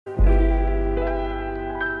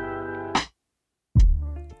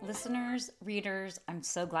Listeners, readers, I'm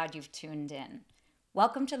so glad you've tuned in.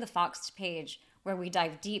 Welcome to the Foxed Page, where we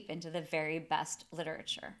dive deep into the very best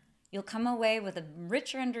literature. You'll come away with a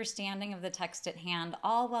richer understanding of the text at hand,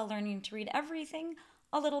 all while learning to read everything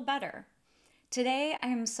a little better. Today, I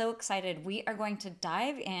am so excited. We are going to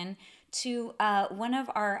dive in to one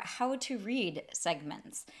of our How to Read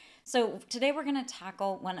segments. So today we're going to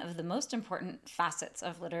tackle one of the most important facets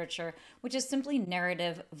of literature, which is simply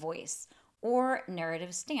narrative voice, or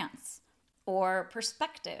narrative stance, or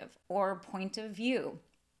perspective, or point of view.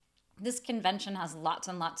 This convention has lots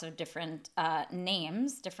and lots of different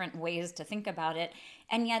names, different ways to think about it,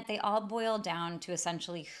 and yet they all boil down to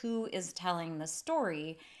essentially who is telling the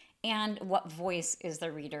story and what voice is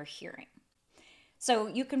the reader hearing. So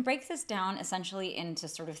you can break this down essentially into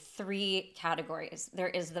sort of three categories. There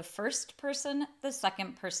is the first person, the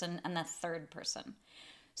second person, and the third person.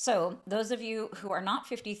 So those of you who are not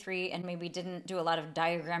 53 and maybe didn't do a lot of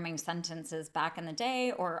diagramming sentences back in the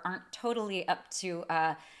day, or aren't totally up to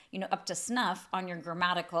snuff on your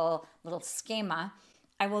grammatical little schema,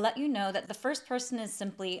 I will let you know that the first person is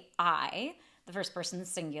simply I. The first person is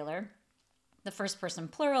singular. The first person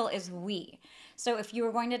plural is we. So if you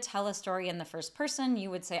were going to tell a story in the first person, you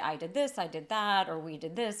would say, I did this, I did that, or we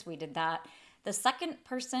did this, we did that. The second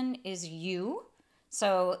person is you.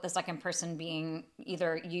 So the second person being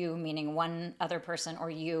either you, meaning one other person, or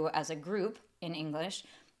you as a group in English.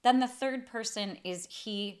 Then the third person is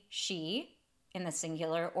he, she in the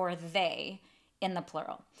singular, or they in the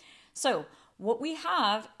plural. So what we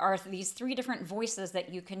have are these three different voices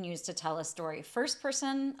that you can use to tell a story. First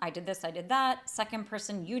person, I did this, I did that. Second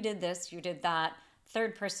person, you did this, you did that.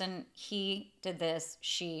 Third person, he did this,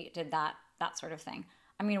 she did that, that sort of thing.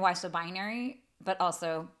 I mean, why so binary? But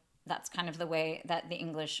also, that's kind of the way that the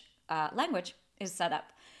English language is set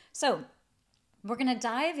up. So we're going to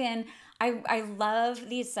dive in. I love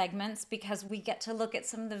these segments because we get to look at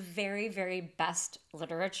some of the very, very best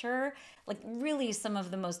literature, like really some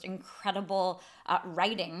of the most incredible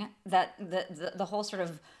writing that the whole sort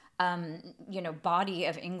of body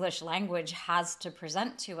of English language has to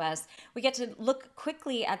present to us. We get to look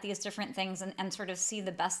quickly at these different things and sort of see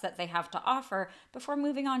the best that they have to offer before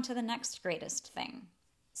moving on to the next greatest thing.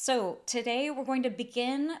 So today we're going to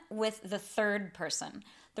begin with the third person.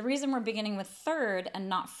 The reason we're beginning with third and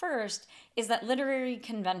not first is that literary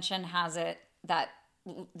convention has it that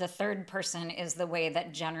the third person is the way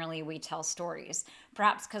that generally we tell stories.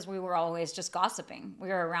 Perhaps because we were always just gossiping. We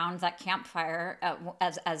were around that campfire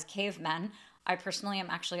as cavemen. I personally am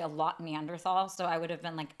actually a lot Neanderthal, so I would have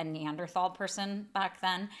been like a Neanderthal person back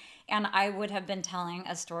then. And I would have been telling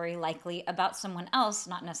a story likely about someone else,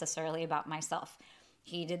 not necessarily about myself.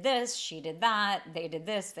 He did this, she did that, they did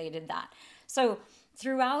this, they did that. So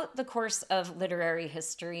throughout the course of literary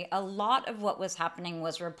history, a lot of what was happening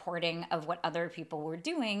was reporting of what other people were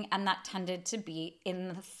doing, and that tended to be in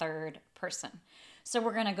the third person. So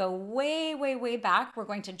we're going to go way, way, way back. We're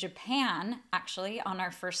going to Japan, actually, on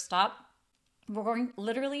our first stop. We're going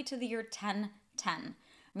literally to the year 1010.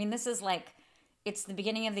 I mean, this is like, it's the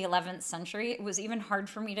beginning of the 11th century. It was even hard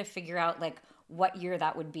for me to figure out like what year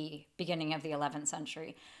that would be, beginning of the 11th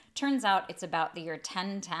century. Turns out it's about the year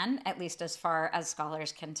 1010, at least as far as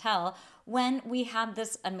scholars can tell, when we had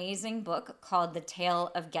this amazing book called The Tale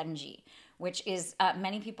of Genji, which is,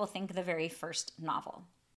 many people think, the very first novel.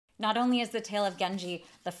 Not only is The Tale of Genji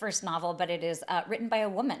the first novel, but it is written by a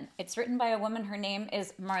woman. It's written by a woman. Her name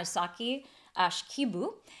is Murasaki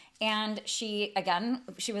Shikibu. And she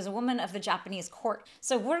was a woman of the Japanese court.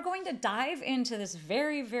 So we're going to dive into this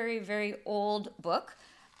very, very, very old book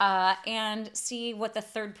and see what the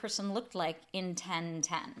third person looked like in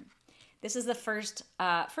 1010. This is the first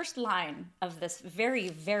line of this very,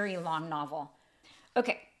 very long novel.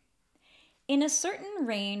 Okay. In a certain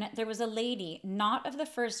reign, there was a lady not of the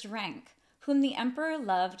first rank, whom the emperor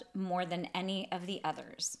loved more than any of the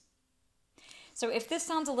others. So if this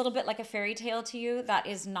sounds a little bit like a fairy tale to you, that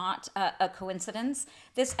is not a coincidence.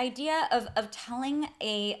 This idea of telling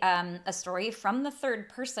a story from the third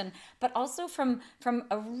person, but also from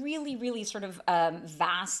a really, really sort of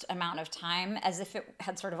vast amount of time, as if it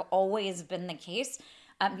had sort of always been the case.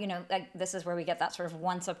 Like this is where we get that sort of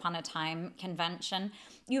once upon a time convention.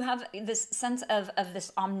 You have this sense of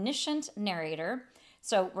this omniscient narrator.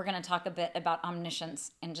 So we're going to talk a bit about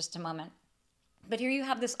omniscience in just a moment. But here you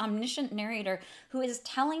have this omniscient narrator who is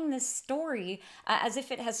telling this story as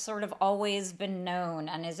if it has sort of always been known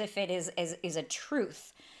and as if it is a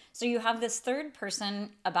truth. So you have this third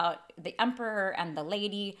person about the emperor and the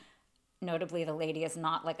lady notably the lady is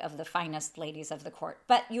not like of the finest ladies of the court.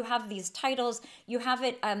 But you have these titles, you have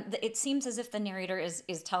it, it seems as if the narrator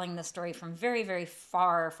is telling the story from very, very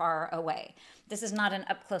far, far away. This is not an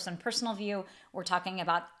up close and personal view. We're talking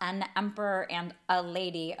about an emperor and a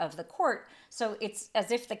lady of the court. So it's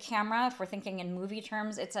as if the camera, if we're thinking in movie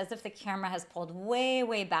terms, it's as if the camera has pulled way,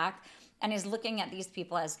 way back and is looking at these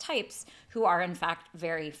people as types who are in fact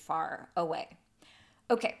very far away.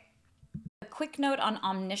 Okay. A quick note on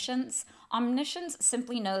omniscience. Omniscience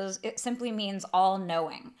simply means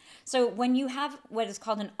all-knowing. So when you have what is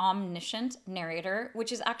called an omniscient narrator,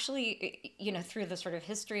 which is actually, through the sort of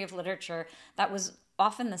history of literature, that was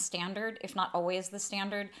often the standard, if not always the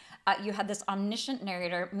standard. You had this omniscient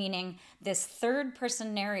narrator, meaning this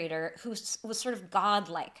third-person narrator who was sort of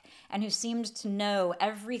godlike and who seemed to know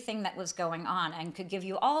everything that was going on and could give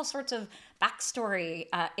you all sorts of backstory,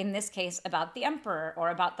 in this case, about the emperor or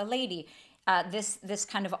about the lady. This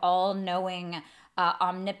kind of all-knowing,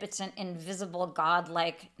 omnipotent, invisible,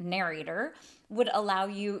 godlike narrator would allow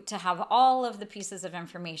you to have all of the pieces of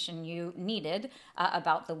information you needed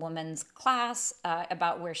about the woman's class,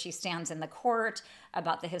 about where she stands in the court,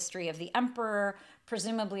 about the history of the emperor,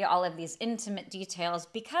 presumably all of these intimate details,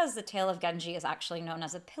 because the Tale of Genji is actually known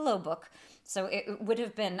as a pillow book. So it would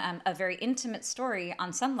have been a very intimate story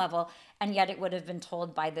on some level, and yet it would have been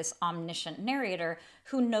told by this omniscient narrator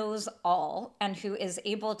who knows all and who is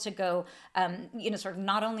able to go, sort of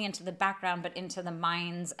not only into the background, but into the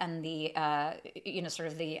minds and the,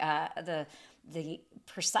 the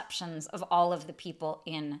perceptions of all of the people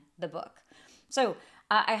in the book. So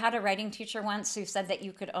I had a writing teacher once who said that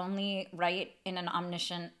you could only write in an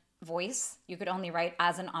omniscient voice. You could only write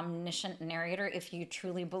as an omniscient narrator if you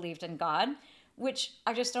truly believed in God, which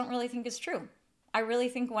I just don't really think is true. I really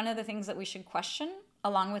think one of the things that we should question,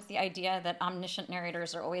 along with the idea that omniscient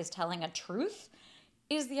narrators are always telling a truth,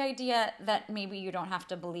 is the idea that maybe you don't have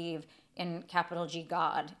to believe in capital G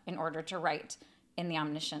God in order to write in the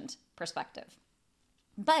omniscient perspective.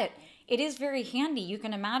 But it is very handy. You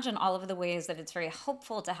can imagine all of the ways that it's very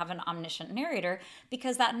helpful to have an omniscient narrator,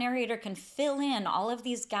 because that narrator can fill in all of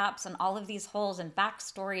these gaps and all of these holes and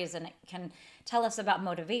backstories, and it can tell us about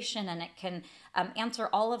motivation, and it can answer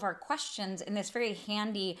all of our questions in this very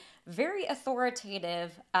handy, very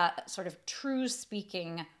authoritative, sort of true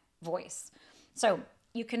speaking voice. So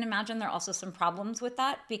you can imagine there are also some problems with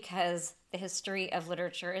that, because the history of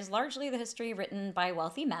literature is largely the history written by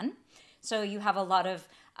wealthy men. So you have a lot of,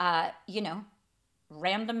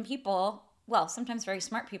 random people, well, sometimes very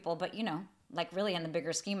smart people, but, like really in the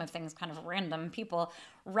bigger scheme of things, kind of random people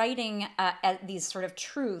writing these sort of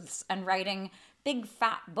truths and writing big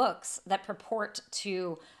fat books that purport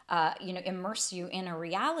to, immerse you in a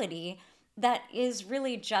reality that is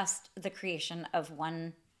really just the creation of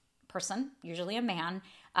one person, usually a man,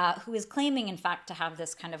 who is claiming, in fact, to have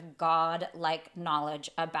this kind of God-like knowledge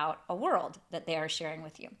about a world that they are sharing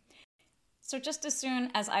with you. So just as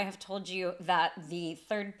soon as I have told you that the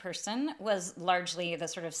third person was largely the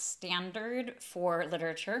sort of standard for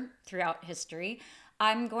literature throughout history,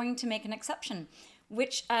 I'm going to make an exception,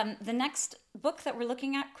 which the next book that we're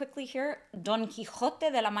looking at quickly here, Don Quixote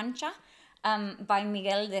de la Mancha, by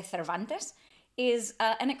Miguel de Cervantes, is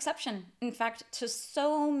an exception, in fact, to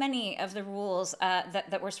so many of the rules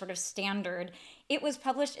that were sort of standard. It was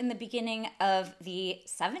published in the beginning of the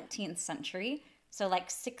 17th century, so like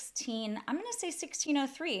I'm going to say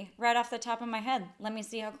 1603, right off the top of my head. Let me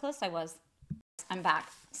see how close I was. I'm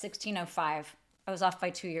back, 1605. I was off by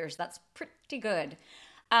 2 years. That's pretty good.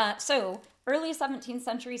 So early 17th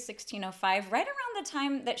century, 1605, right around the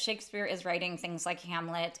time that Shakespeare is writing things like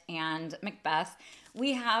Hamlet and Macbeth,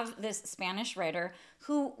 we have this Spanish writer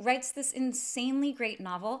who writes this insanely great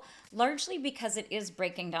novel, largely because it is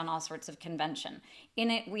breaking down all sorts of convention. In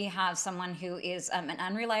it, we have someone who is an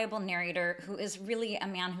unreliable narrator, who is really a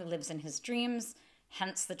man who lives in his dreams,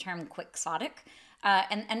 hence the term quixotic.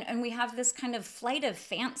 And we have this kind of flight of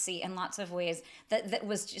fancy in lots of ways that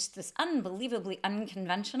was just this unbelievably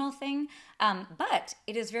unconventional thing. But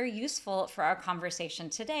it is very useful for our conversation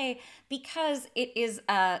today, because it is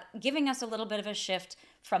giving us a little bit of a shift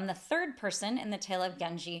from the third person in the Tale of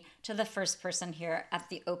Genji to the first person here at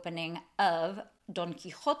the opening of Don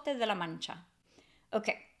Quixote de la Mancha.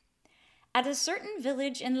 Okay. At a certain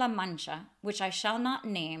village in La Mancha, which I shall not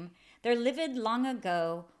name, there lived long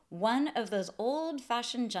ago one of those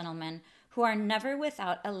old-fashioned gentlemen who are never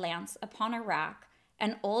without a lance upon a rack,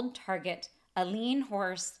 an old target, a lean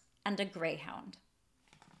horse, and a greyhound.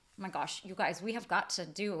 Oh my gosh, you guys, we have got to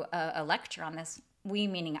do a lecture on this. We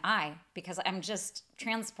meaning I, because I'm just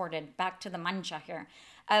transported back to the Mancha here.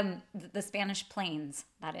 the Spanish plains,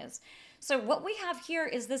 that is. So what we have here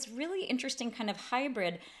is this really interesting kind of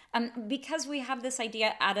hybrid, because we have this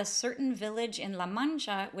idea at a certain village in La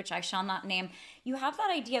Mancha, which I shall not name. You have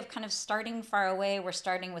that idea of kind of starting far away. We're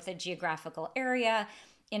starting with a geographical area,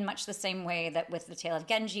 in much the same way that with the Tale of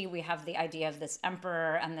Genji, we have the idea of this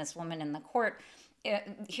emperor and this woman in the court.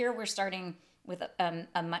 Here we're starting with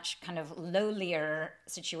a much kind of lowlier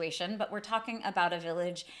situation, but we're talking about a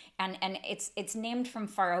village, and it's named from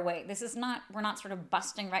far away. We're not sort of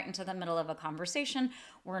busting right into the middle of a conversation.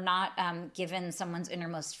 We're not given someone's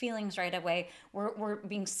innermost feelings right away. We're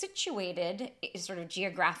being situated sort of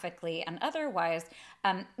geographically and otherwise.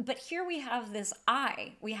 But here we have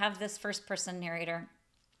we have this first person narrator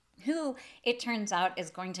who, it turns out,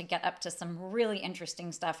 is going to get up to some really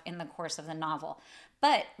interesting stuff in the course of the novel.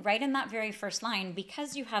 But right in that very first line,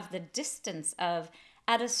 because you have the distance of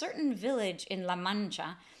at a certain village in La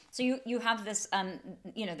Mancha, so you have this,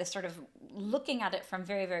 this sort of looking at it from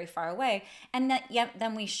very, very far away, and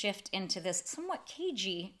then we shift into this somewhat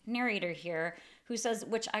cagey narrator here who says,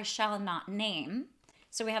 which I shall not name.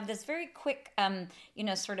 So we have this very quick,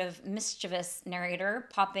 sort of mischievous narrator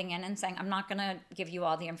popping in and saying, I'm not going to give you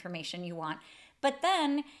all the information you want. But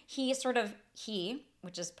then he,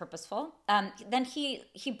 which is purposeful, then he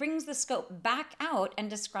brings the scope back out and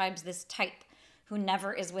describes this type who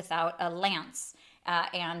never is without a lance,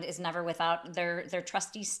 and is never without their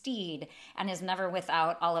trusty steed, and is never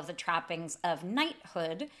without all of the trappings of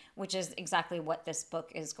knighthood, which is exactly what this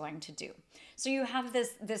book is going to do. So you have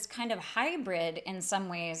this kind of hybrid in some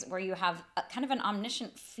ways where you have a kind of an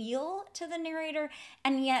omniscient feel to the narrator,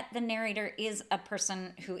 and yet the narrator is a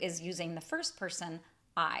person who is using the first person,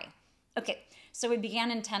 I. Okay, so we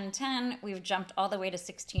began in 1010, we've jumped all the way to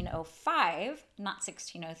 1605, not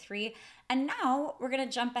 1603, and now we're going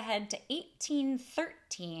to jump ahead to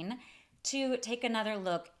 1813 to take another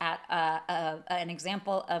look at an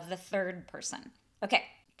example of the third person. Okay,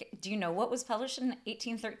 do you know what was published in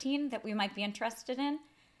 1813 that we might be interested in?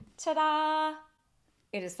 Ta-da!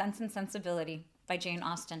 It is Sense and Sensibility by Jane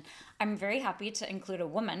Austen. I'm very happy to include a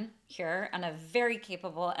woman here, and a very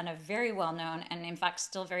capable and a very well-known, and in fact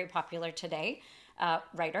still very popular today,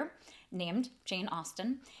 writer named Jane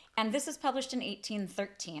Austen. And this is published in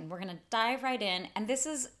 1813. We're going to dive right in. And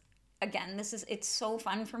it's so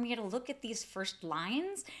fun for me to look at these first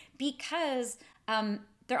lines because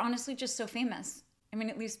they're honestly just so famous. I mean,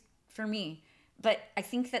 at least for me. But I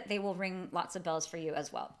think that they will ring lots of bells for you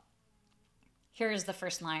as well. Here is the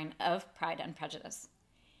first line of Pride and Prejudice.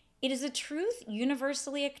 It is a truth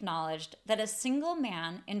universally acknowledged that a single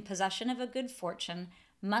man in possession of a good fortune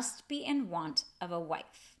must be in want of a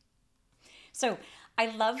wife. So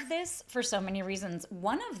I love this for so many reasons.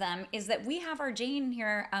 One of them is that we have our Jane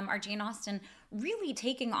here, our Jane Austen, really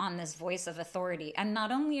taking on this voice of authority. And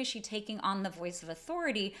not only is she taking on the voice of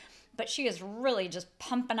authority, but she is really just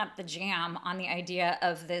pumping up the jam on the idea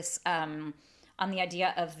of this, I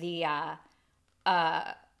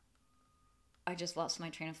just lost my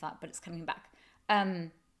train of thought, but it's coming back.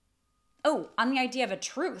 On the idea of a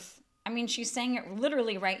truth. I mean, she's saying it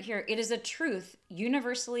literally right here. It is a truth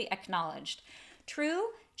universally acknowledged. True,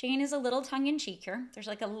 Jane is a little tongue-in-cheek here. There's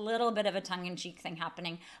like a little bit of a tongue-in-cheek thing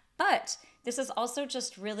happening. But this is also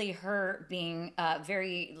just really her being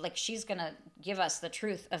very, like, she's going to give us the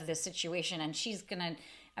truth of this situation. And she's going to,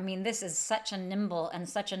 I mean, this is such a nimble and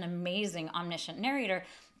such an amazing omniscient narrator,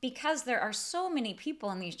 because there are so many people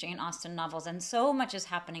in these Jane Austen novels and so much is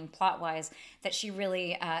happening plot-wise that she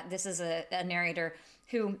really, this is a narrator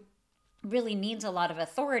who really needs a lot of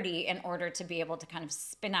authority in order to be able to kind of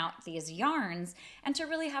spin out these yarns and to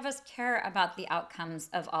really have us care about the outcomes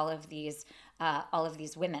of all of these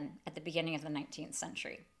women at the beginning of the 19th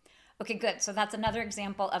century. Okay, good. So that's another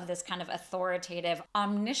example of this kind of authoritative,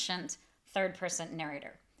 omniscient third-person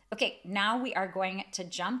narrator. Okay, now we are going to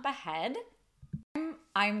jump ahead.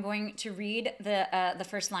 I'm going to read the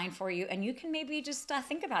first line for you, and you can maybe just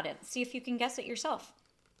think about it. See if you can guess it yourself.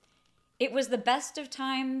 It was the best of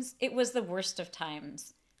times. It was the worst of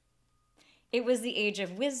times. It was the age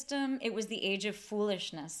of wisdom. It was the age of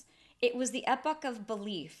foolishness. It was the epoch of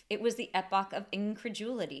belief. It was the epoch of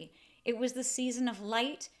incredulity. It was the season of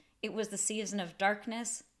light. It was the season of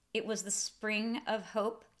darkness. It was the spring of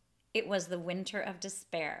hope. It was the winter of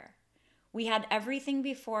despair. We had everything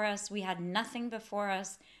before us. We had nothing before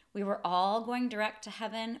us. We were all going direct to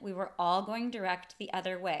heaven. We were all going direct the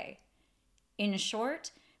other way. In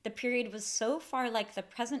short, the period was so far like the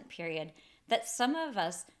present period that some of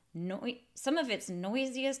its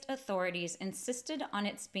noisiest authorities insisted on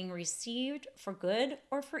its being received for good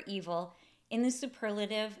or for evil in the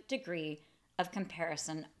superlative degree of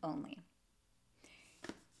comparison only.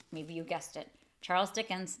 Maybe you guessed it. Charles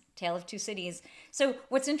Dickens, Tale of Two Cities. So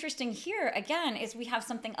what's interesting here, again, is we have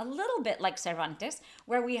something a little bit like Cervantes,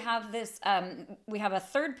 where we have this, we have a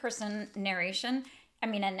third person narration. I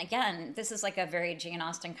mean, and again, this is like a very Jane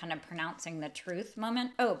Austen kind of pronouncing the truth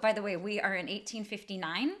moment. Oh, by the way, we are in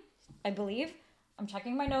 1859, I believe. I'm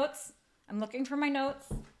checking my notes. I'm looking for my notes.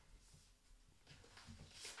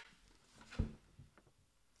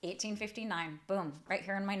 1859, boom, right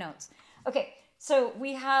here in my notes. Okay, so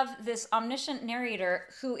we have this omniscient narrator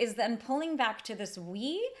who is then pulling back to this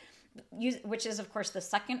we, which is of course the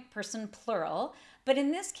second person plural. But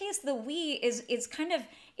in this case, the we is kind of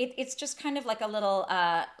it's just kind of like a little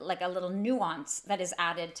nuance that is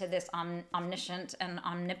added to this omniscient and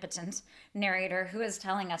omnipotent narrator who is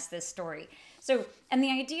telling us this story. So, and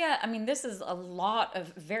the idea, I mean, this is a lot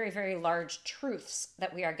of very, very large truths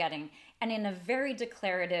that we are getting, and in a very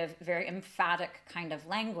declarative, very emphatic kind of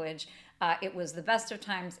language. It was the best of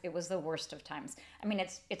times. It was the worst of times. I mean,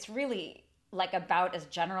 it's really like about as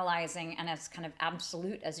generalizing and as kind of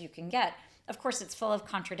absolute as you can get. Of course, it's full of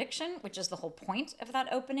contradiction, which is the whole point of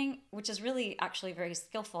that opening, which is really actually very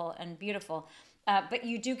skillful and beautiful. But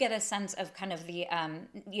you do get a sense of kind of the,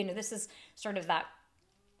 this is sort of that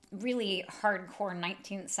really hardcore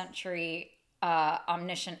 19th century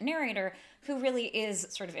omniscient narrator who really is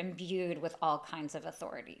sort of imbued with all kinds of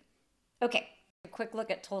authority. Okay, a quick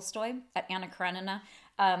look at Tolstoy, at Anna Karenina.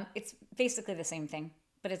 It's basically the same thing,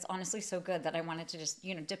 but it's honestly so good that I wanted to just,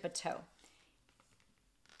 dip a toe.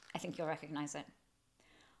 I think you'll recognize it.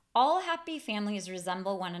 All happy families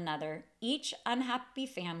resemble one another. Each unhappy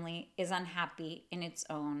family is unhappy in its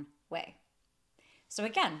own way. So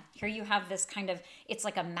again, here you have this kind of, it's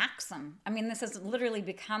like a maxim. I mean, this has literally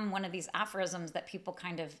become one of these aphorisms that people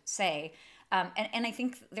kind of say. And I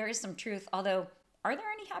think there is some truth, although are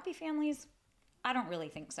there any happy families? I don't really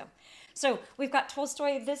think so. So we've got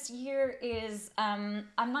Tolstoy. This year is, I'm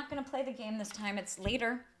not going to play the game this time. It's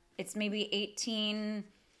later. It's maybe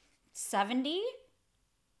 1870.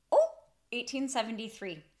 Oh,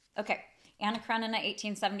 1873. Okay. Anna Karenina,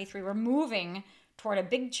 1873. We're moving toward a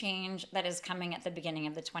big change that is coming at the beginning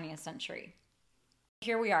of the 20th century.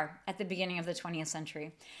 Here we are at the beginning of the 20th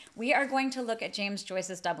century. We are going to look at James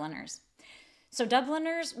Joyce's Dubliners. So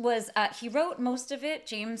Dubliners was, he wrote most of it,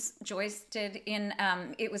 James Joyce did,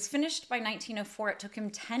 it was finished by 1904. It took him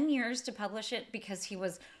 10 years to publish it because he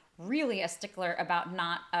was really a stickler about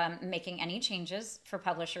not making any changes for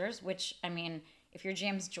publishers, which, I mean, if you're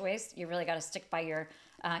James Joyce, you really got to stick by your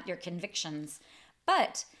convictions.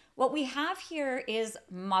 But what we have here is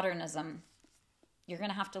modernism. You're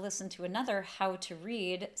going to have to listen to another how to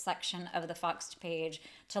read section of the Foxed page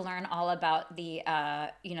to learn all about the,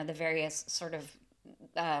 the various sort of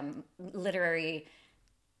literary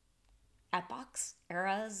epochs,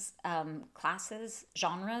 eras, classes,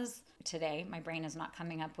 genres. Today, my brain is not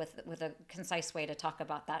coming up with a concise way to talk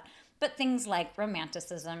about that. But things like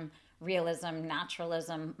romanticism, realism,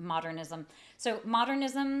 naturalism, modernism. So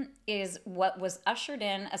modernism is what was ushered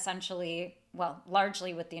in essentially, well,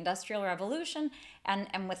 largely with the Industrial Revolution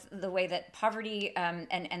and with the way that poverty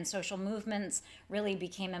and social movements really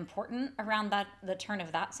became important around the turn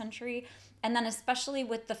of that century. And then especially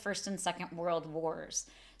with the First and Second World Wars.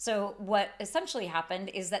 So what essentially happened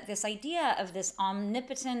is that this idea of this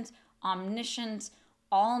omnipotent, omniscient,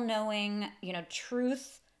 all-knowing,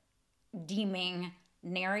 truth-deeming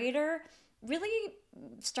narrator really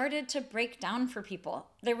started to break down for people.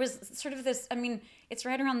 There was sort of this, I mean, it's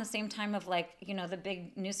right around the same time of the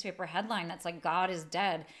big newspaper headline that's like, God is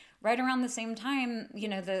dead. Right around the same time,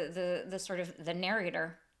 the sort of the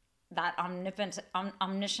narrator, that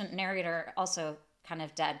omniscient narrator also kind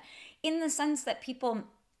of dead, in the sense that people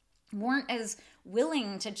weren't as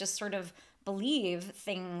willing to just sort of believe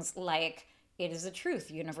things like, it is a truth,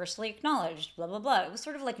 universally acknowledged, blah, blah, blah. It was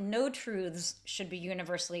sort of like no truths should be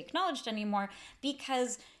universally acknowledged anymore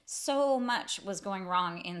because so much was going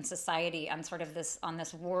wrong in society on sort of on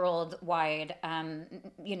this worldwide,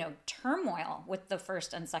 turmoil with the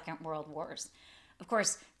First and Second World Wars. Of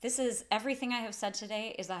course, everything I have said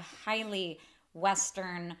today is a highly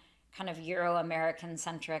Western, kind of Euro-American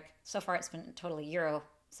centric. So far, it's been totally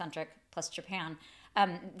Euro-centric plus Japan.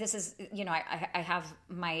 This is, I have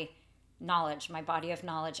my knowledge, my body of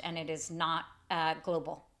knowledge, and it is not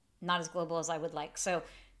global, not as global as I would like. So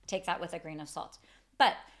take that with a grain of salt.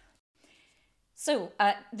 But so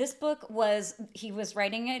this book he was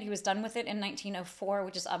writing it, he was done with it in 1904,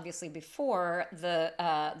 which is obviously before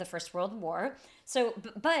the First World War. So,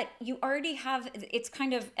 but you already have, it's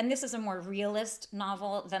kind of, and this is a more realist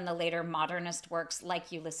novel than the later modernist works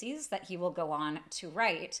like Ulysses that he will go on to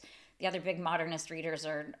write. The other big modernist writers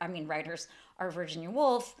are Virginia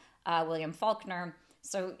Woolf, William Faulkner.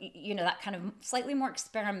 So, that kind of slightly more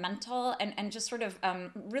experimental and just sort of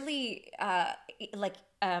really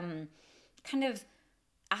kind of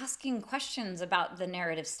asking questions about the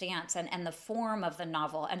narrative stance and the form of the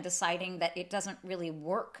novel, and deciding that it doesn't really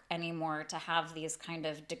work anymore to have these kind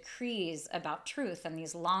of decrees about truth and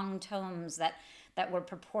these long tomes that were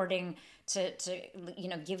purporting to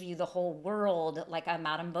give you the whole world, like a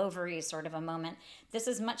Madame Bovary sort of a moment. This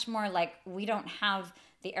is much more like, we don't have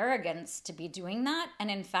the arrogance to be doing that, and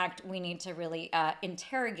in fact we need to really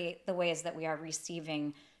interrogate the ways that we are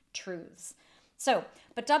receiving truths. So,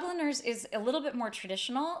 but Dubliners is a little bit more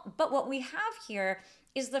traditional, but what we have here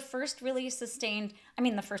is the first really sustained,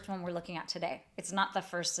 the first one we're looking at today. It's not the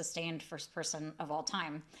first sustained first person of all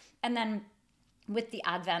time. And then with the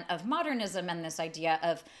advent of modernism and this idea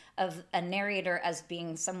of a narrator as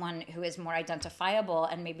being someone who is more identifiable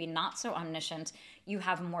and maybe not so omniscient, you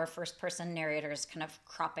have more first person narrators kind of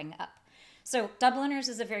cropping up. So Dubliners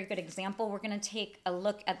is a very good example. We're going to take a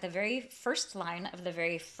look at the very first line of the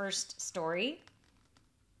very first story.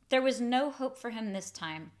 There was no hope for him this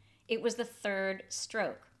time. It was the third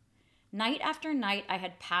stroke. Night after night I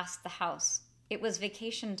had passed the house. It was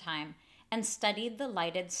vacation time, and studied the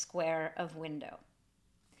lighted square of window.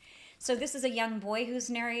 So this is a young boy who's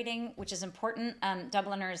narrating, which is important.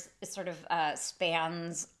 Dubliners sort of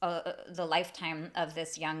spans the lifetime of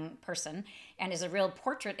this young person, and is a real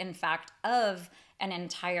portrait, in fact, of an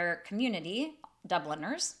entire community,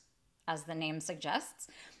 Dubliners, as the name suggests,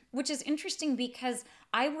 which is interesting because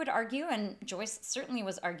I would argue, and Joyce certainly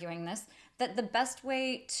was arguing this, that the best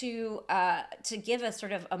way to give a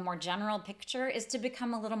sort of a more general picture is to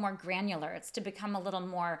become a little more granular. It's to become a little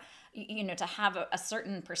more, to have a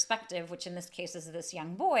certain perspective, which in this case is this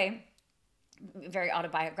young boy, very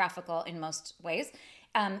autobiographical in most ways,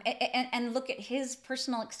 and look at his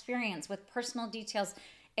personal experience with personal details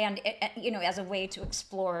and, as a way to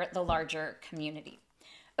explore the larger community.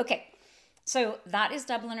 Okay. So that is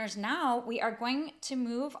Dubliners. Now we are going to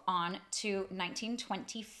move on to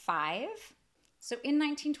 1925. So in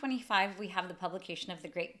 1925, we have the publication of The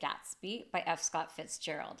Great Gatsby by F. Scott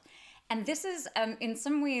Fitzgerald. And this is, in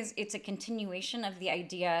some ways, it's a continuation of the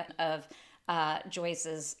idea of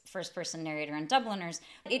Joyce's first-person narrator in Dubliners.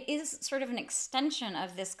 It is sort of an extension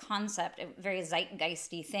of this concept, a very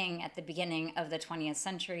zeitgeisty thing at the beginning of the 20th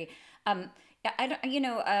century. I'm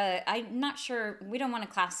not sure, we don't want to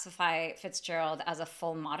classify Fitzgerald as a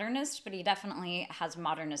full modernist, but he definitely has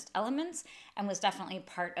modernist elements and was definitely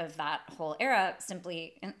part of that whole era,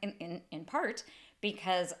 simply in part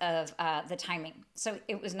because of the timing. So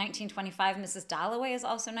it was 1925. Mrs. Dalloway is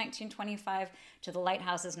also 1925. To the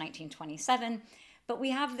Lighthouse is 1927. But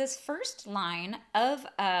we have this first line of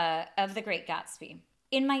The Great Gatsby.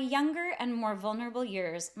 In my younger and more vulnerable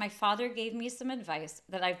years, my father gave me some advice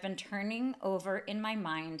that I've been turning over in my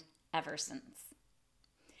mind ever since.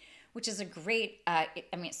 Which is a great,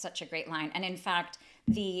 it's such a great line. And in fact,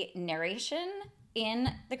 the narration in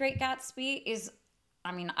The Great Gatsby is,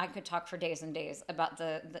 I could talk for days and days about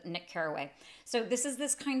the Nick Carraway. So this is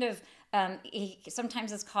this kind of, he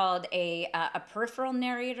sometimes is called a peripheral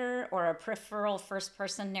narrator or a peripheral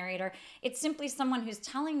first-person narrator. It's simply someone who's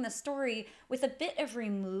telling the story with a bit of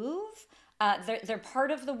remove. They're part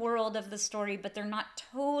of the world of the story, but they're not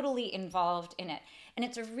totally involved in it. And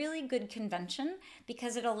it's a really good convention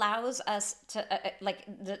because it allows us to,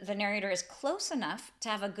 the narrator is close enough to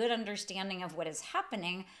have a good understanding of what is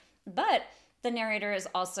happening, but the narrator is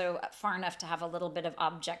also far enough to have a little bit of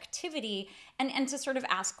objectivity and to sort of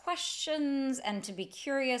ask questions and to be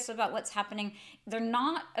curious about what's happening. They're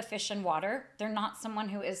not a fish in water. They're not someone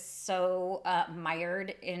who is so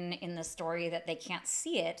mired in the story that they can't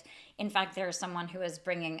see it. In fact, they're someone who is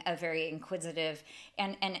bringing a very inquisitive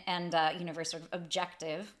and very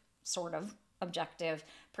sort of objective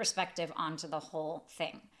perspective onto the whole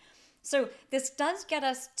thing. So this does get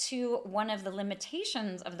us to one of the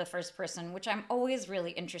limitations of the first person, which I'm always really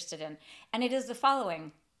interested in, and it is the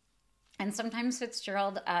following. And sometimes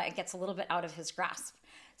Fitzgerald it gets a little bit out of his grasp.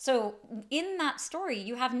 So in that story,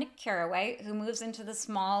 you have Nick Carraway, who moves into the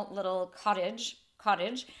small little cottage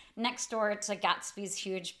next door to Gatsby's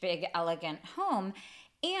huge, big, elegant home.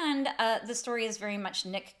 And the story is very much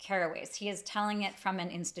Nick Carraway's. He is telling it from an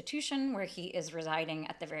institution where he is residing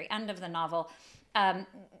at the very end of the novel.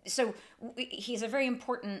 So he's a very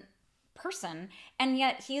important person, and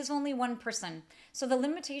yet he is only one person. So the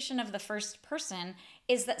limitation of the first person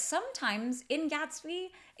is that sometimes in Gatsby,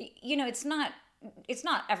 it's not it's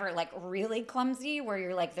not ever like really clumsy where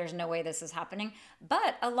you're like, there's no way this is happening.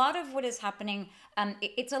 But a lot of what is happening,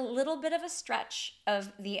 it's a little bit of a stretch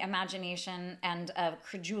of the imagination and of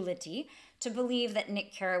credulity to believe that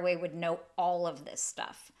Nick Carraway would know all of this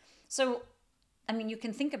stuff. So, I mean, you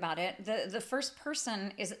can think about it. The first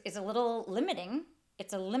person is a little limiting.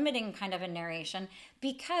 It's a limiting kind of a narration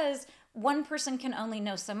because one person can only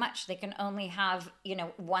know so much. They can only have,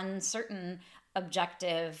 one certain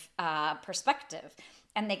objective perspective,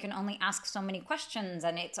 and they can only ask so many questions,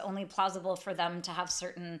 and it's only plausible for them to have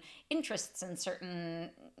certain interests and certain,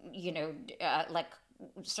 like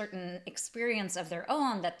certain experience of their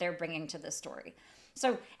own that they're bringing to the story.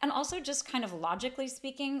 So, and also just kind of logically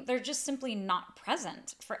speaking, they're just simply not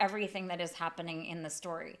present for everything that is happening in the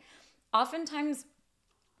story. Oftentimes,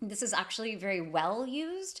 this is actually very well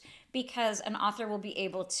used because an author will be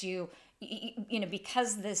able to,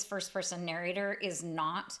 because this first person narrator is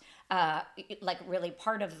not like really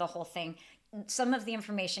part of the whole thing, some of the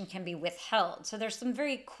information can be withheld. So there's some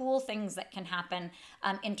very cool things that can happen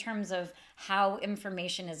in terms of how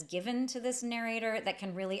information is given to this narrator that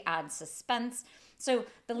can really add suspense. So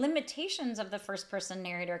the limitations of the first person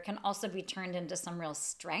narrator can also be turned into some real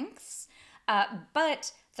strengths,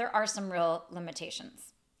 but there are some real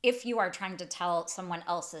limitations if you are trying to tell someone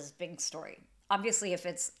else's big story. Obviously, if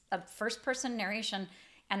it's a first person narration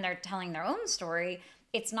and they're telling their own story,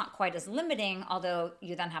 it's not quite as limiting, although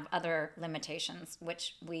you then have other limitations,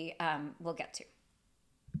 which we will get to.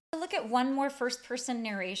 Look at one more first person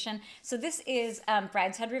narration. So this is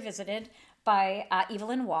Brideshead Revisited by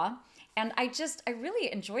Evelyn Waugh. And I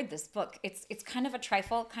really enjoyed this book. It's kind of a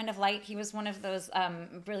trifle, kind of light. He was one of those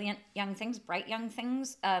bright young things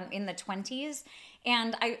in the 20s.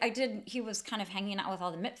 And he was kind of hanging out with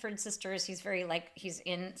all the Mitford sisters. He's he's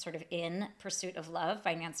in Pursuit of Love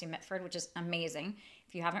by Nancy Mitford, which is amazing.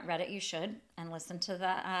 If you haven't read it, you should, and listen to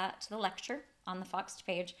the lecture on the Foxed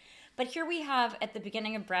page. But here we have, at the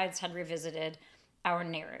beginning of Brideshead Revisited, our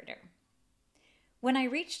narrator. When I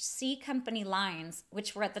reached C Company lines,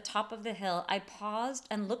 which were at the top of the hill, I paused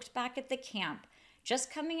and looked back at the camp,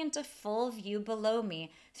 just coming into full view below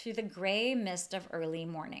me through the gray mist of early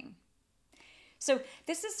morning. So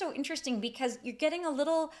this is so interesting because you're getting a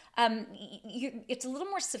little, it's a little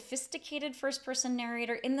more sophisticated first-person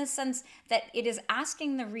narrator in the sense that it is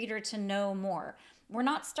asking the reader to know more. We're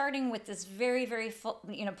not starting with this very, very full,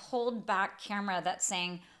 pulled back camera that's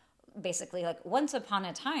saying, basically, like, once upon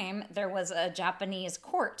a time there was a Japanese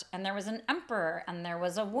court and there was an emperor and there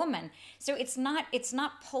was a woman. So it's not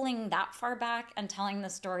pulling that far back and telling the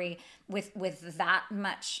story with that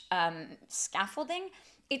much scaffolding.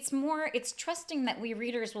 It's trusting that we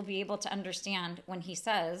readers will be able to understand when he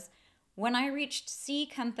says, when I reached C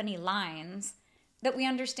Company lines, that we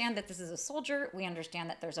understand that this is a soldier, we understand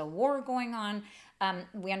that there's a war going on,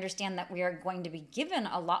 we understand that we are going to be given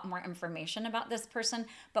a lot more information about this person,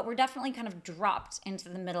 but we're definitely kind of dropped into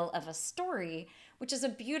the middle of a story, which is a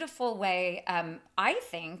beautiful way, I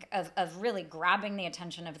think, of really grabbing the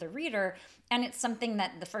attention of the reader, and it's something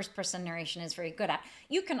that the first-person narration is very good at.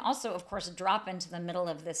 You can also, of course, drop into the middle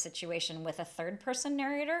of this situation with a third-person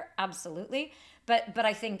narrator, absolutely, but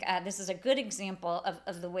I think this is a good example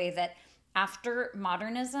of the way that after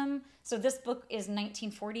modernism, so this book is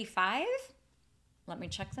 1945. Let me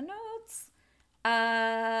check the notes.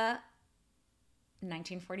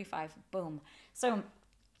 1945, boom. So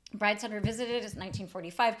Brideshead Revisited is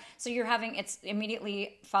 1945. So you're having, it's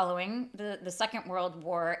immediately following the Second World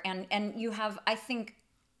War. And you have, I think,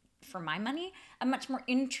 for my money, a much more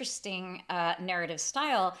interesting narrative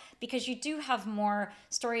style, because you do have more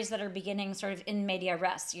stories that are beginning sort of in media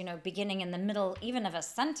res, beginning in the middle even of a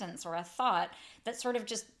sentence or a thought that sort of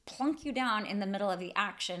just plunk you down in the middle of the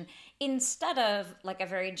action, instead of like a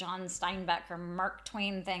very John Steinbeck or Mark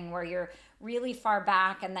Twain thing where you're really far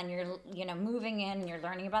back and then you're moving in and you're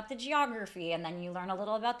learning about the geography, and then you learn a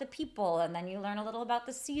little about the people, and then you learn a little about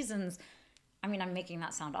the seasons. I mean, I'm making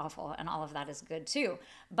that sound awful, and all of that is good too.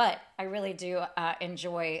 But I really do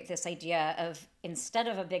enjoy this idea of, instead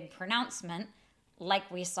of a big pronouncement, like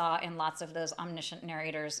we saw in lots of those omniscient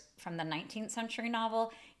narrators from the 19th century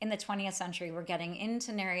novel, in the 20th century, we're getting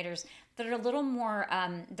into narrators that are a little more,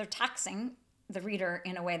 they're taxing the reader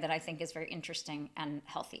in a way that I think is very interesting and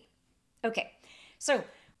healthy. Okay, so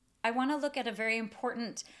I want to look at a very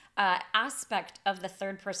important aspect of the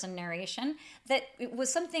third-person narration that it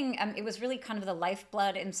was something, it was really kind of the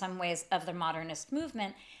lifeblood in some ways of the modernist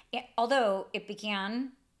movement, although it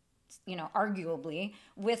began, arguably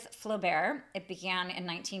with Flaubert. It began in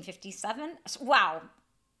 1957. Wow,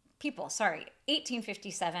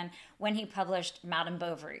 1857, when he published Madame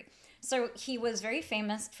Bovary. So he was very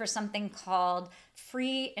famous for something called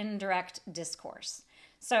free indirect discourse.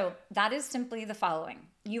 So that is simply the following.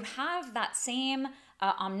 You have that same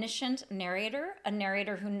omniscient narrator, a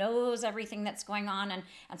narrator who knows everything that's going on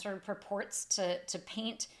and sort of purports to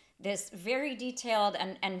paint this very detailed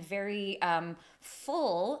and very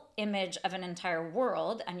full image of an entire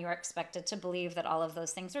world, and you're expected to believe that all of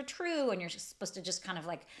those things are true, and you're supposed to just kind of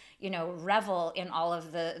like, revel in all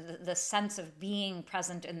of the sense of being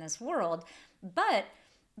present in this world. But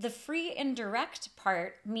the free indirect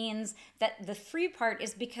part means that the free part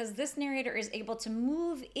is because this narrator is able to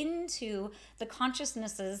move into the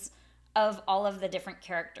consciousnesses of all of the different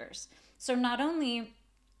characters. So not only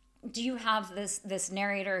do you have this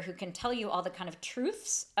narrator who can tell you all the kind of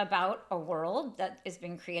truths about a world that is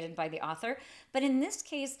being created by the author, but in this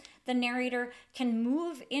case, the narrator can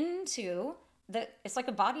move into it's like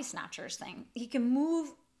a Body Snatchers thing. He can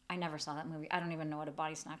move. I never saw that movie. I don't even know what a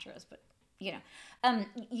body snatcher is, but he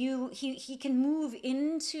can move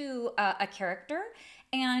into a character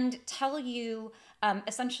and tell you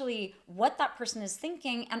essentially what that person is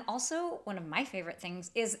thinking. And also, one of my favorite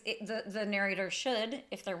things is the narrator should,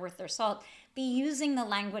 if they're worth their salt, be using the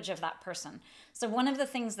language of that person. So one of the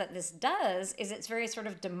things that this does is it's very sort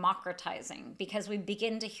of democratizing, because we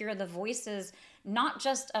begin to hear the voices not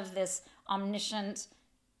just of this omniscient,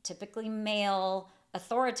 typically male,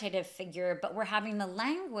 authoritative figure, but we're having the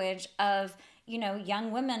language of,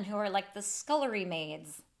 young women who are like the scullery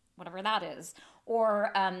maids, whatever that is.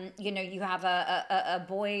 Or, you have a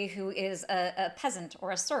boy who is a peasant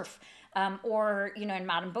or a serf. Or, in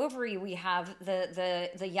Madame Bovary, we have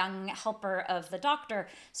the young helper of the doctor.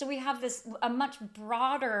 So we have a much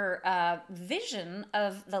broader vision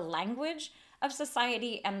of the language of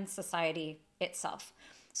society and society itself.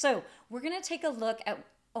 So we're going to take a look at,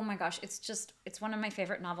 oh my gosh, it's one of my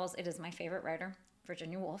favorite novels. It is my favorite writer,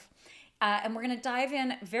 Virginia Woolf. And we're going to dive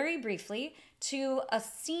in very briefly to a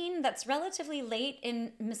scene that's relatively late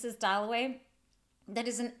in Mrs. Dalloway that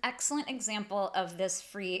is an excellent example of this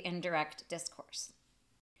free indirect discourse.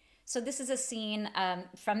 So this is a scene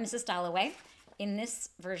from Mrs. Dalloway. In this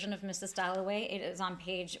version of Mrs. Dalloway, it is on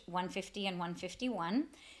page 150 and 151.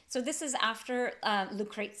 So this is after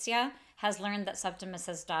Lucrezia has learned that Septimus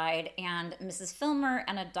has died, and Mrs. Filmer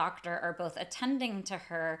and a doctor are both attending to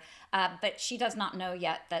her, but she does not know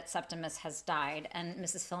yet that Septimus has died, and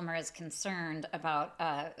Mrs. Filmer is concerned about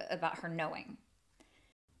her knowing.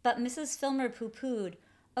 But Mrs. Filmer pooh-poohed.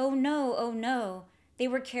 Oh no, they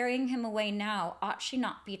were carrying him away now. Ought she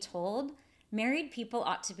not be told? Married people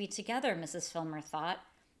ought to be together, Mrs. Filmer thought,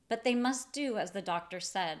 but they must do as the doctor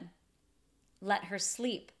said. Let her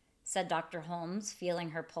sleep, said Dr. Holmes,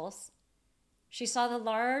 feeling her pulse. She saw the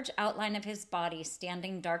large outline of his body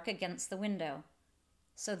standing dark against the window.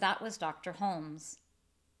 So that was Dr. Holmes.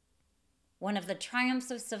 One of the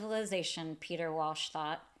triumphs of civilization, Peter Walsh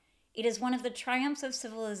thought. It is one of the triumphs of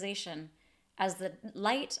civilization, as the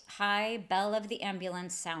light, high bell of the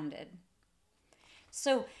ambulance sounded.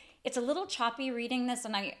 So it's a little choppy reading this,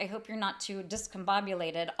 and I hope you're not too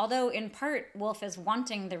discombobulated, although in part Woolf is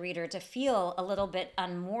wanting the reader to feel a little bit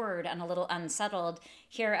unmoored and a little unsettled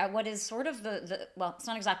here at what is sort of well, it's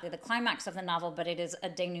not exactly the climax of the novel, but it is a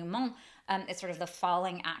denouement. It's sort of the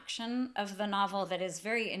falling action of the novel that is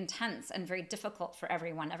very intense and very difficult for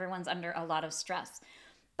everyone. Everyone's under a lot of stress.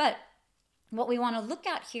 But what we want to look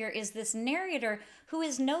at here is this narrator who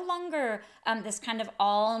is no longer this kind of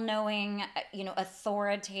all-knowing,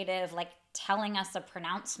 authoritative, like telling us a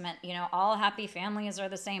pronouncement, all happy families are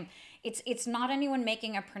the same. It's not anyone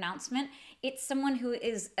making a pronouncement. It's someone who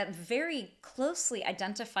is very closely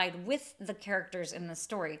identified with the characters in the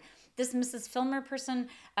story. This Mrs. Filmer person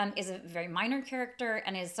is a very minor character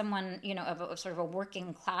and is someone, of a sort of a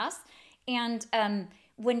working class. And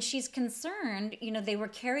when she's concerned, they were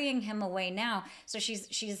carrying him away now. So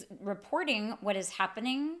she's reporting what is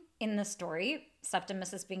happening in the story.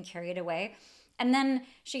 Septimus is being carried away. And then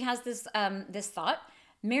she has this thought,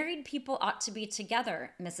 married people ought to be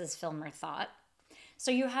together, Mrs. Filmer thought.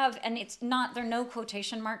 So you have, and there are no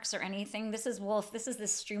quotation marks or anything. This is Woolf. This is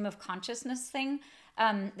this stream of consciousness thing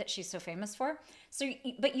that she's so famous for. So,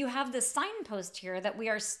 but you have this signpost here that we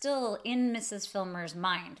are still in Mrs. Filmer's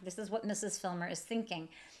mind. This is what Mrs. Filmer is thinking.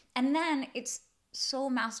 And then it's so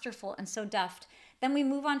masterful and so deft. Then we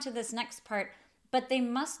move on to this next part, but they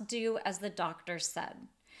must do as the doctor said.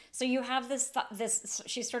 So you have this,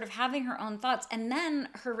 she's sort of having her own thoughts, and then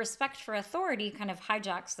her respect for authority kind of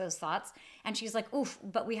hijacks those thoughts. And she's like, oof,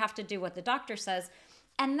 but we have to do what the doctor says.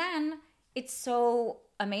 And then it's so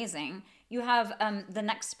amazing. You have the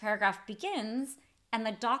next paragraph begins, and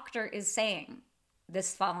the doctor is saying,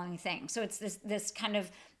 this following thing. So it's this kind of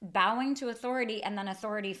bowing to authority, and then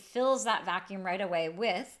authority fills that vacuum right away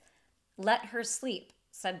with, "Let her sleep,"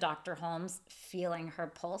 said Dr. Holmes, feeling her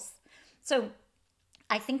pulse. So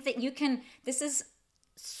I think that this is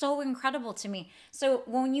so incredible to me. So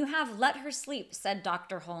when you have "Let her sleep," said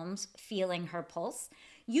Dr. Holmes, feeling her pulse,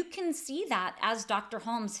 you can see that as Dr.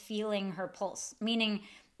 Holmes feeling her pulse, meaning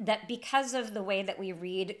that because of the way that we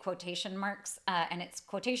read quotation marks, and it's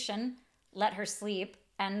quotation, "Let her sleep,"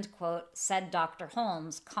 end quote, said Dr.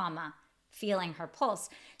 Holmes, comma, feeling her pulse.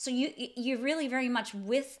 So you're really very much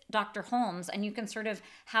with Dr. Holmes, and you can sort of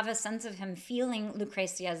have a sense of him feeling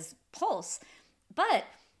Lucrezia's pulse. But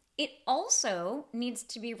it also needs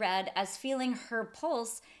to be read as feeling her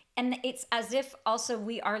pulse, and it's as if also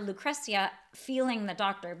we are Lucrezia feeling the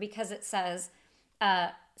doctor, because it says,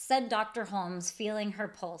 said Dr. Holmes, feeling her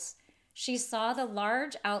pulse. She saw the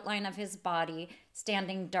large outline of his body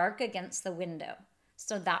standing dark against the window.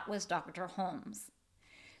 So that was Dr. Holmes.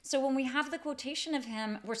 So when we have the quotation of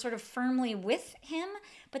him, we're sort of firmly with him,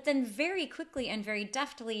 but then very quickly and very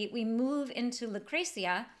deftly, we move into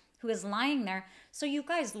Lucrezia, who is lying there. So you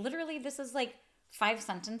guys, literally, this is like 5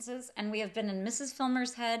 sentences, and we have been in Mrs.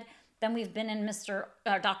 Filmer's head, then we've been in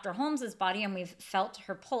Dr. Holmes's body, and we've felt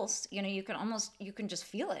her pulse. You know, you can just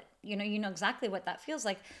feel it. You know exactly what that feels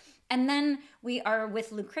like. And then we are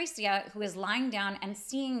with Lucrezia, who is lying down and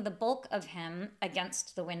seeing the bulk of him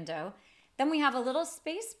against the window. Then we have a little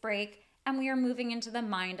space break, and we are moving into the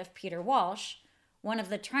mind of Peter Walsh. One of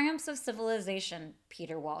the triumphs of civilization,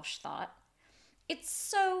 Peter Walsh thought. It's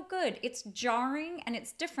so good. It's jarring and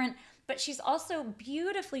it's different, but she's also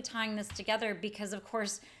beautifully tying this together because, of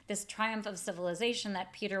course, this triumph of civilization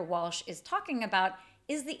that Peter Walsh is talking about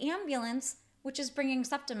is the ambulance, which is bringing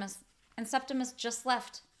Septimus. And Septimus just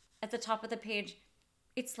left at the top of the page.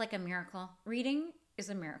 It's like a miracle. Reading is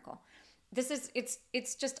a miracle.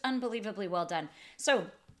 It's just unbelievably well done. So,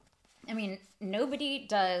 I mean, nobody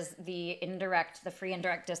does the free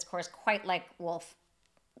indirect discourse quite like Woolf.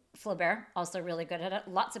 Flaubert, also really good at it.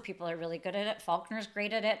 Lots of people are really good at it. Faulkner's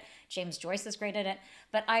great at it. James Joyce is great at it.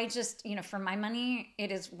 But I just, for my money,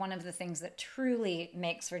 it is one of the things that truly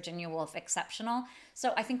makes Virginia Woolf exceptional.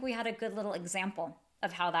 So I think we had a good little example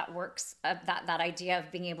of how that works, of that idea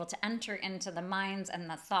of being able to enter into the minds and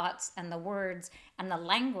the thoughts and the words and the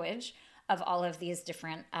language of all of these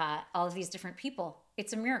different people.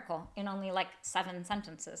 It's a miracle in only like 7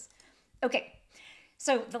 sentences. Okay.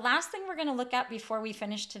 So the last thing we're going to look at before we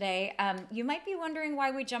finish today, you might be wondering why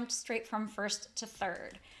we jumped straight from first to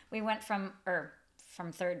third. We went from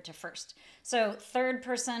third to first. So third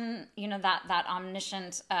person, that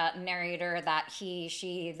omniscient narrator, that he,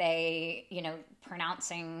 she, they,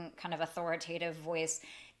 pronouncing kind of authoritative voice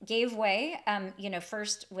gave way,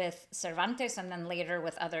 first with Cervantes and then later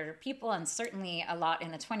with other people, and certainly a lot in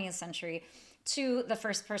the 20th century, to the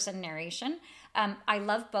first person narration. I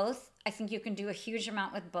love both. I think you can do a huge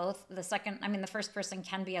amount with both. The first person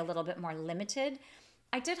can be a little bit more limited.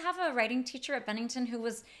 I did have a writing teacher at Bennington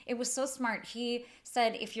it was so smart. He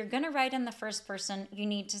said, if you're going to write in the first person, you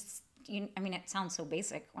need to, it sounds so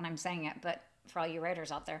basic when I'm saying it, but for all you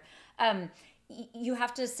writers out there, you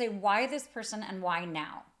have to say why this person and why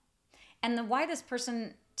now. And the why this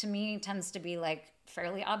person to me tends to be like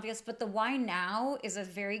fairly obvious, but the why now is a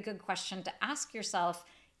very good question to ask yourself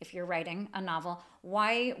if you're writing a novel.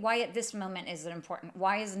 Why at this moment is it important?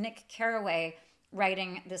 Why is Nick Carraway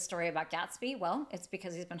writing this story about Gatsby? Well, it's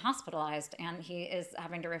because he's been hospitalized and he is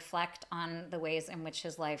having to reflect on the ways in which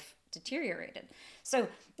his life deteriorated. So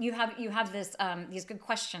you have this these good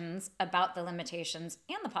questions about the limitations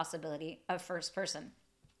and the possibility of first person.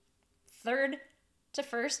 Third to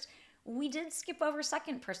first, we did skip over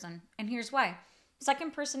second person, and here's why.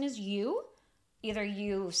 Second person is you, either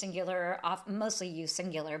you singular, mostly you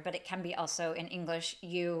singular, but it can be also in English,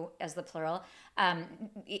 you as the plural.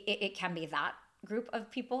 It can be that group of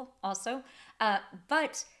people also.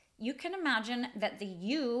 But you can imagine that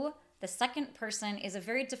the second person, is a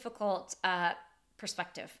very difficult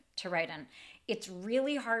perspective to write in. It's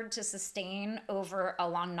really hard to sustain over a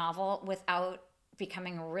long novel without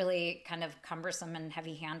becoming really kind of cumbersome and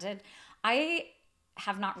heavy-handed. I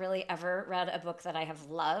have not really ever read a book that I have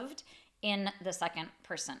loved in the second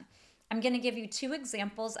person. I'm going to give you 2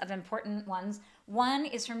 examples of important ones. One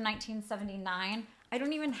is from 1979. I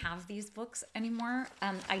don't even have these books anymore.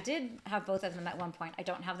 I did have both of them at one point. I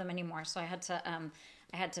don't have them anymore, so I had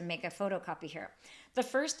to make a photocopy here. The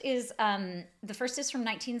first is from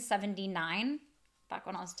 1979, back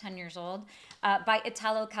when I was 10 years old, by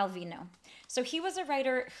Italo Calvino. So he was a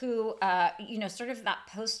writer who, sort of that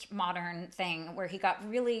postmodern thing where he got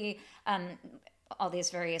really all these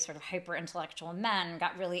very sort of hyper intellectual men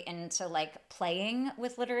got really into like playing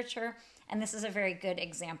with literature. And this is a very good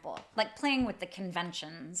example, like playing with the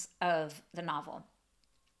conventions of the novel.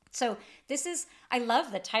 So I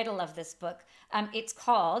love the title of this book. It's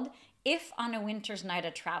called If on a Winter's Night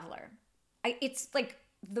a Traveler. It's like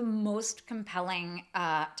the most compelling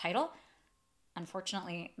title.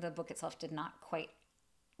 Unfortunately, the book itself did not quite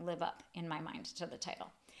live up in my mind to the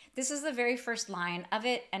title. This is the very first line of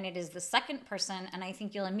it, and it is the second person, and I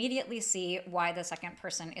think you'll immediately see why the second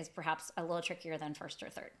person is perhaps a little trickier than first or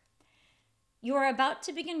third. You are about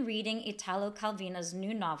to begin reading Italo Calvino's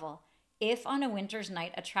new novel, If on a Winter's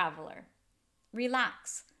Night a Traveler.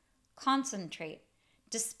 Relax, concentrate,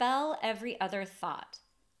 dispel every other thought.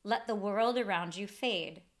 Let the world around you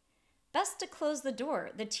fade. Best to close the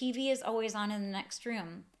door. The TV is always on in the next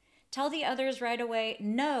room. Tell the others right away,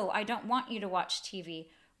 no, I don't want you to watch TV.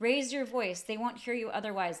 Raise your voice. They won't hear you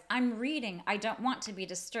otherwise. I'm reading. I don't want to be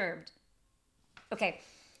disturbed. Okay,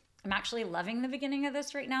 I'm actually loving the beginning of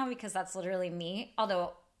this right now because that's literally me.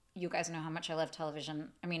 Although you guys know how much I love television.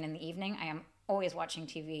 I mean, in the evening, I am always watching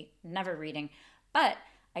TV, never reading. But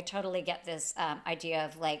I totally get this idea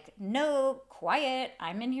of like, no, quiet.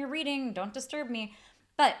 I'm in here reading. Don't disturb me.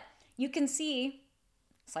 But you can see,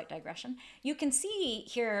 slight digression, you can see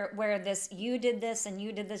here where this, you did this and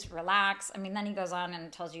you did this, relax. I mean, then he goes on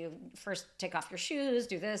and tells you first take off your shoes,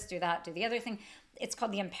 do this, do that, do the other thing. It's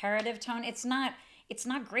called the imperative tone. It's not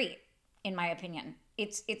great, in my opinion.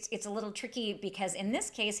 It's a little tricky because in this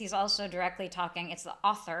case, he's also directly talking, it's the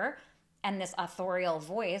author, and this authorial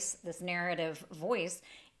voice, this narrative voice,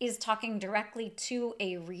 is talking directly to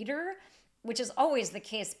a reader, which is always the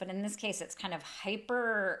case, but in this case, it's kind of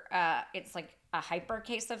hyper, it's like a hyper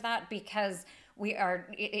case of that because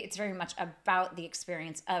it's very much about the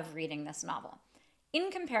experience of reading this novel. In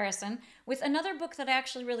comparison with another book that I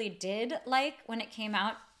actually really did like when it came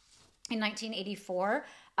out in 1984,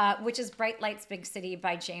 which is Bright Lights, Big City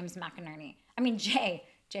by James McInerney. J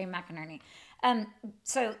McInerney.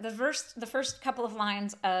 So the first couple of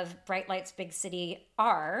lines of Bright Lights, Big City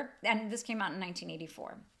are, and this came out in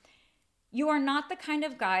 1984. You are not the kind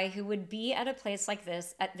of guy who would be at a place like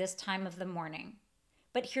this at this time of the morning.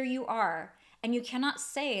 But here you are, and you cannot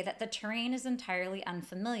say that the terrain is entirely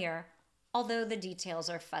unfamiliar, although the details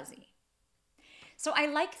are fuzzy. So I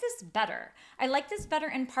like this better. I like this better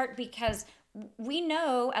in part because we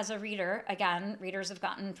know as a reader, again, readers have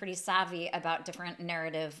gotten pretty savvy about different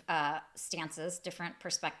narrative stances, different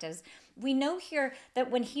perspectives. We know here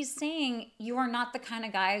that when he's saying you are not the kind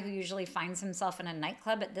of guy who usually finds himself in a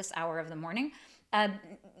nightclub at this hour of the morning,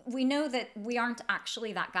 we know that we aren't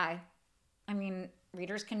actually that guy. I mean,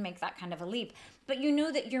 readers can make that kind of a leap, but you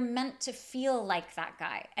know that you're meant to feel like that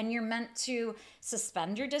guy, and you're meant to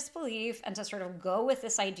suspend your disbelief and to sort of go with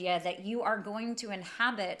this idea that you are going to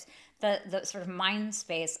inhabit the sort of mind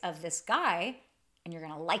space of this guy, and you're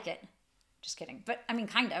going to like it. Just kidding. But I mean,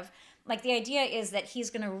 kind of. Like the idea is that he's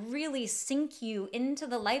going to really sink you into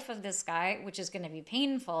the life of this guy, which is going to be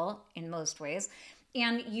painful in most ways.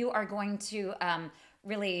 And you are going to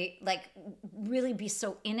really be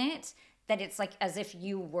so in it that it's like as if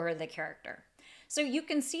you were the character. So you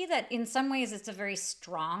can see that in some ways it's a very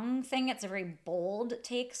strong thing. It's a very bold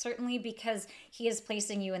take, certainly, because he is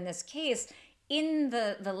placing you in this case in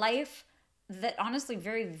the life that honestly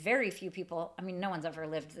very, very few people, I mean, no one's ever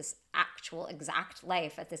lived this actual exact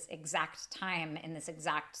life at this exact time in this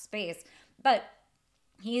exact space. But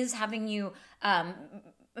he is having you,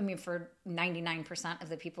 for 99% of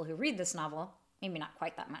the people who read this novel, maybe not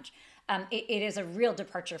quite that much, it is a real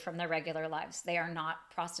departure from their regular lives. They are not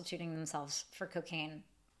prostituting themselves for cocaine.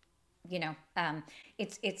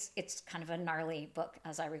 It's kind of a gnarly book,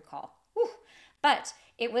 as I recall. Whew. But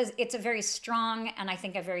it's a very strong and I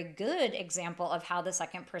think a very good example of how the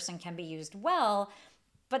second person can be used well.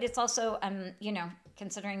 But it's also,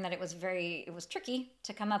 considering that it was tricky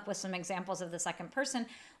to come up with some examples of the second person,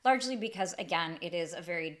 largely because, again, it is a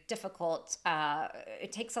very difficult,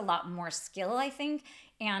 it takes a lot more skill, I think,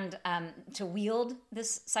 and to wield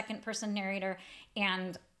this second person narrator.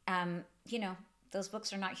 And, those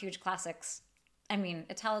books are not huge classics. I mean,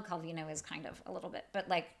 Italo Calvino is kind of a little bit, but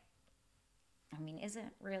is it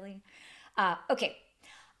really? Okay.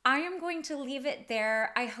 I am going to leave it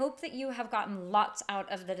there. I hope that you have gotten lots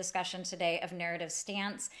out of the discussion today of narrative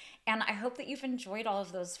stance, and I hope that you've enjoyed all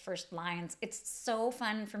of those first lines. It's so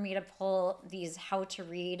fun for me to pull these how to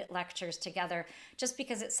read lectures together just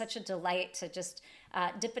because it's such a delight to just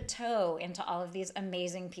dip a toe into all of these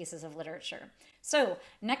amazing pieces of literature. So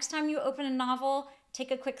next time you open a novel,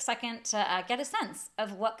 take a quick second to get a sense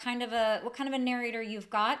of what kind of a narrator you've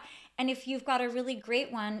got. And if you've got a really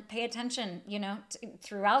great one, pay attention,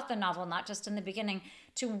 throughout the novel, not just in the beginning,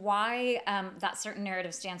 to why that certain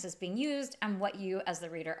narrative stance is being used and what you as the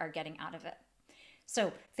reader are getting out of it.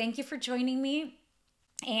 So thank you for joining me,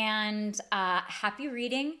 and happy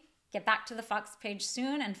reading. Get back to the Fox page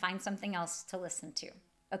soon and find something else to listen to.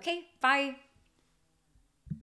 Okay, bye.